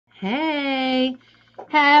Hey,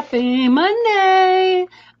 happy Monday.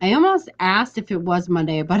 I almost asked if it was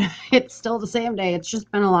Monday, but it's still the same day. It's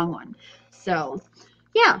just been a long one. So,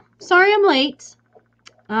 yeah, sorry I'm late.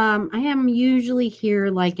 I am usually here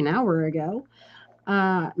like an hour ago.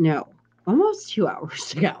 No, almost 2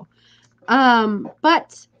 hours ago.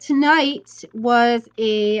 But tonight was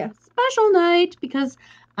a special night because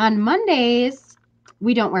on Mondays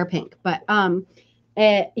we don't wear pink, but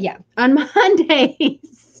yeah, on Mondays.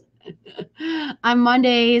 On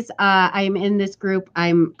Mondays, I'm in this group.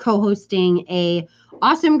 I'm co-hosting a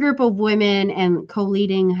awesome group of women and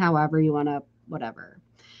co-leading, however you want to, whatever.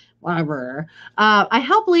 I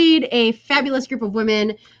help lead a fabulous group of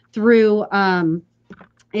women through.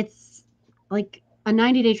 It's like a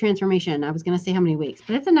 90-day transformation. I was going to say how many weeks,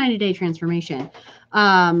 but it's a 90-day transformation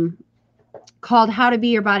called How to Be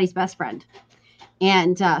Your Body's Best Friend.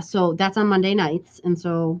 And so that's on Monday nights. And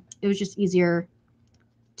so it was just easier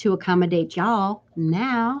to accommodate y'all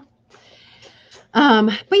now.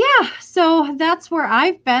 But yeah, so that's where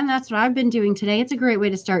I've been. That's what I've been doing today. It's a great way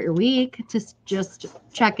to start your week, to just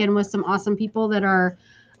check in with some awesome people that are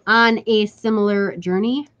on a similar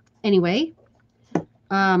journey. Anyway,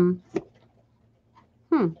 I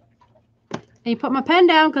put my pen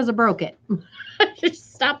down because I broke it.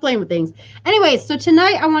 Just stop playing with things. Anyway, so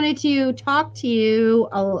tonight I wanted to talk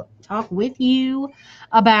with you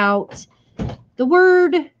about the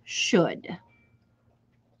word should.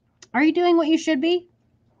 Are you doing what you should be?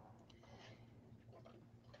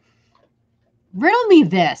 Riddle me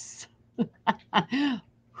this.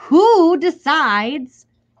 Who decides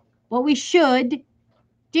what we should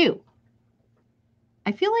do?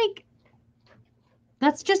 I feel like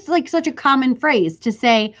that's just like such a common phrase to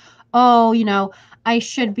say, oh, I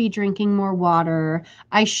should be drinking more water.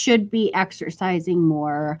 I should be exercising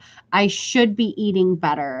more. I should be eating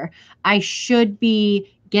better. I should be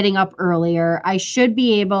getting up earlier. I should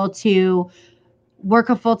be able to work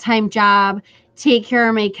a full-time job, take care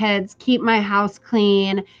of my kids, keep my house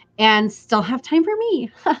clean, and still have time for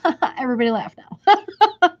me. Everybody laugh now.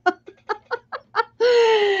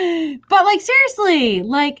 But like, seriously,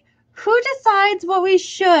 like, who decides what we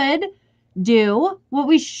should do, what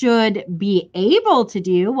we should be able to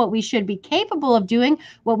do, what we should be capable of doing,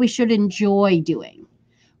 what we should enjoy doing?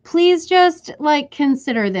 Please just like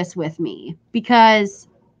consider this with me, because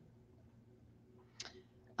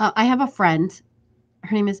I have a friend.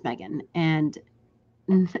 Her name is Megan, and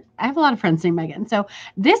I have a lot of friends named Megan. So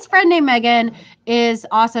this friend named Megan is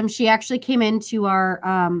awesome. She actually came into our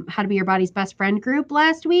How to Be Your Body's Best Friend group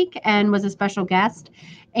last week and was a special guest.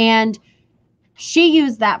 And she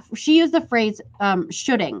used the phrase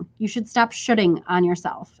shoulding. You should stop shoulding on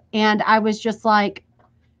yourself. And I was just like,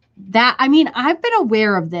 that. I mean, I've been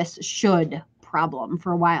aware of this should problem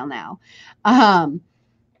for a while now.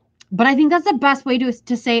 But I think that's the best way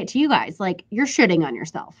to say it to you guys. Like, you're shitting on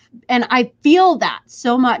yourself. And I feel that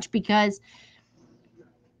so much because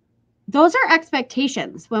those are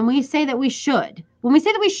expectations. When we say that we should,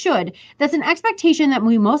 that's an expectation that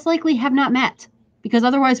we most likely have not met, because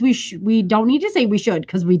otherwise we don't need to say we should,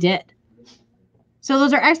 because we did. So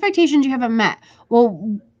those are expectations you haven't met.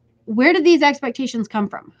 Well, where did these expectations come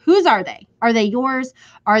from? Whose are they? Are they yours?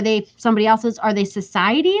 Are they somebody else's? Are they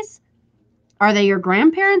society's? Are they your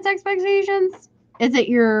grandparents' expectations? Is it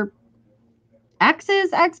your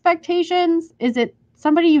ex's expectations? Is it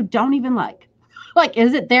somebody you don't even like? Like,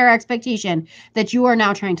 is it their expectation that you are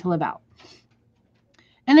now trying to live out?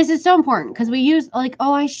 And this is so important because we use like,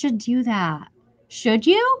 oh, I should do that. Should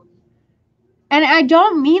you? And I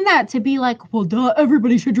don't mean that to be like, well, duh,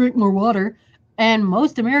 everybody should drink more water and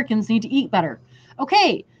most Americans need to eat better.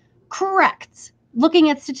 Okay, correct.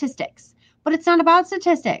 Looking at statistics. But it's not about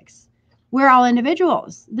statistics. We're all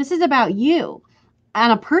individuals. This is about you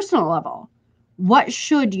on a personal level. What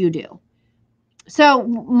should you do? So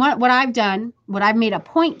what I've done, what I've made a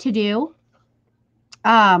point to do,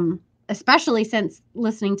 especially since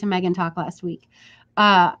listening to Megan talk last week,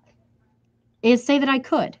 is say that I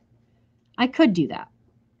could do that.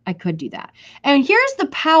 I could do that. And here's the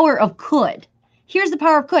power of could.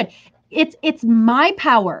 It's my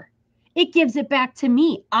power. It gives it back to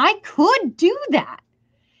me. I could do that.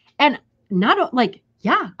 And not like,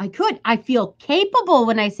 yeah, I could. I feel capable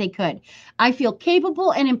when I say could. I feel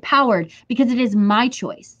capable and empowered because it is my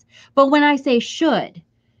choice. But when I say should,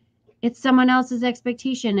 it's someone else's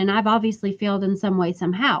expectation, and I've obviously failed in some way,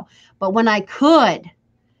 somehow. But when I could,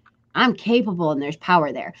 I'm capable and there's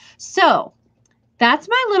power there. So that's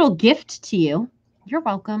my little gift to you. You're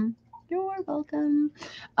welcome. You're welcome.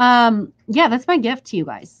 Yeah, that's my gift to you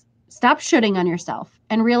guys. Stop shooting on yourself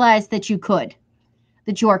and realize that you could.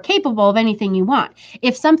 that you are capable of anything you want.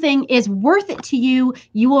 If something is worth it to you,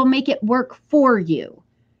 you will make it work for you.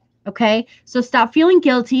 Okay? So stop feeling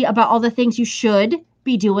guilty about all the things you should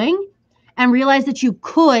be doing and realize that you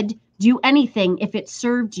could do anything if it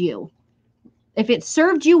served you. If it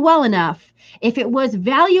served you well enough, if it was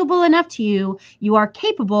valuable enough to you, you are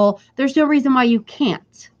capable. There's no reason why you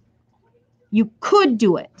can't. You could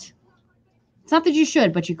do it. It's not that you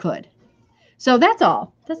should, but you could. So that's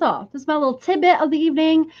all. That's all. This is my little tidbit of the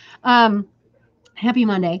evening. Happy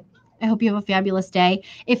Monday. I hope you have a fabulous day.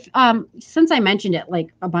 If since I mentioned it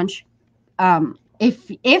like a bunch,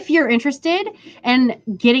 if you're interested in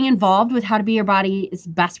getting involved with how to be your body's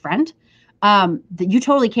best friend, you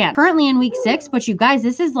totally can. Currently in week 6, but you guys,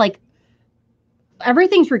 this is like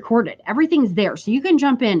everything's recorded. Everything's there. So you can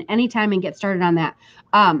jump in anytime and get started on that.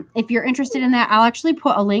 If you're interested in that, I'll actually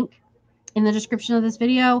put a link in the description of this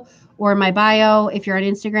video or my bio. If you're on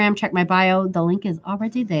Instagram, check my bio. The link is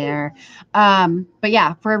already there. But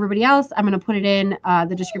yeah, for everybody else, I'm going to put it in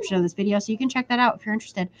the description of this video so you can check that out if you're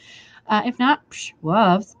interested. If not,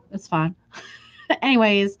 whoops, it's fine.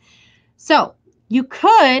 Anyways, so you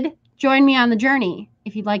could join me on the journey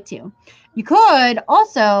if you'd like to. You could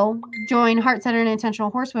also join Heart-Centered and Intentional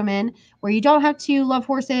Horsewomen, where you don't have to love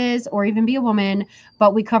horses or even be a woman,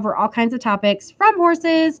 but we cover all kinds of topics from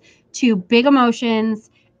horses to big emotions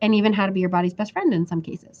and even how to be your body's best friend in some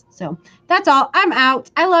cases. So that's all. I'm out.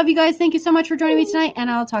 I love you guys. Thank you so much for joining me tonight, and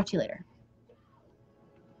I'll talk to you later.